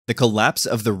The collapse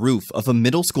of the roof of a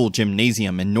middle school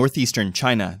gymnasium in northeastern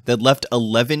China that left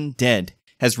 11 dead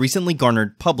has recently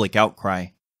garnered public outcry.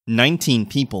 19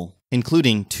 people,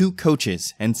 including 2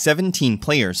 coaches and 17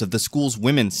 players of the school's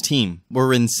women's team,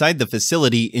 were inside the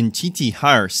facility in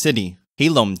Qitihar City,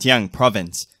 Heilongjiang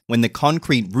Province, when the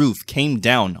concrete roof came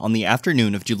down on the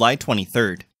afternoon of July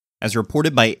 23rd. As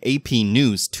reported by AP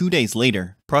News 2 days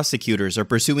later, prosecutors are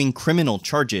pursuing criminal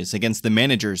charges against the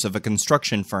managers of a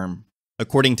construction firm.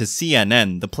 According to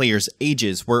CNN, the players'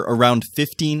 ages were around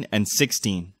 15 and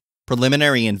 16.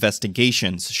 Preliminary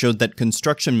investigations showed that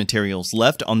construction materials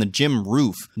left on the gym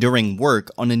roof during work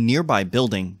on a nearby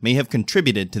building may have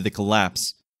contributed to the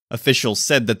collapse. Officials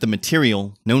said that the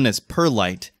material, known as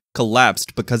perlite,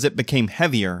 collapsed because it became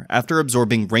heavier after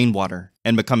absorbing rainwater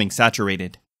and becoming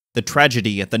saturated. The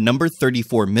tragedy at the number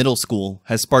 34 middle school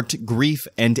has sparked grief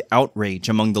and outrage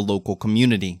among the local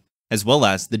community, as well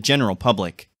as the general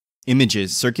public.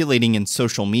 Images circulating in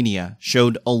social media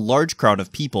showed a large crowd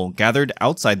of people gathered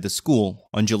outside the school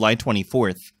on July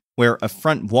 24th, where a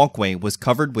front walkway was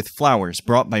covered with flowers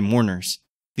brought by mourners.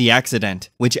 The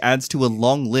accident, which adds to a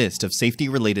long list of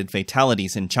safety-related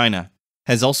fatalities in China,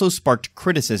 has also sparked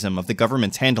criticism of the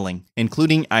government's handling,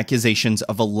 including accusations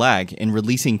of a lag in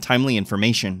releasing timely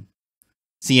information.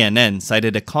 CNN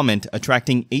cited a comment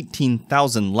attracting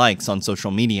 18,000 likes on social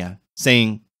media,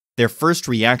 saying, "Their first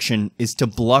reaction is to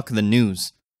block the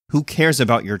news. Who cares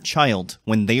about your child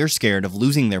when they are scared of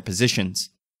losing their positions?"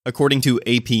 According to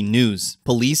AP News,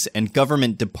 police and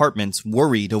government departments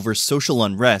worried over social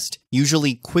unrest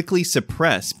usually quickly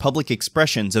suppress public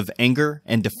expressions of anger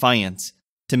and defiance.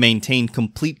 To maintain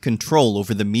complete control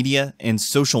over the media and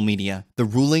social media, the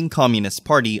ruling Communist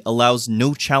Party allows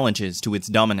no challenges to its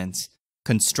dominance.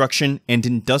 Construction and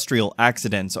industrial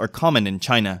accidents are common in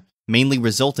China, mainly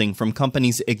resulting from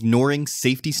companies ignoring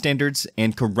safety standards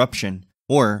and corruption,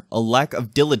 or a lack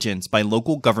of diligence by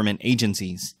local government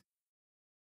agencies.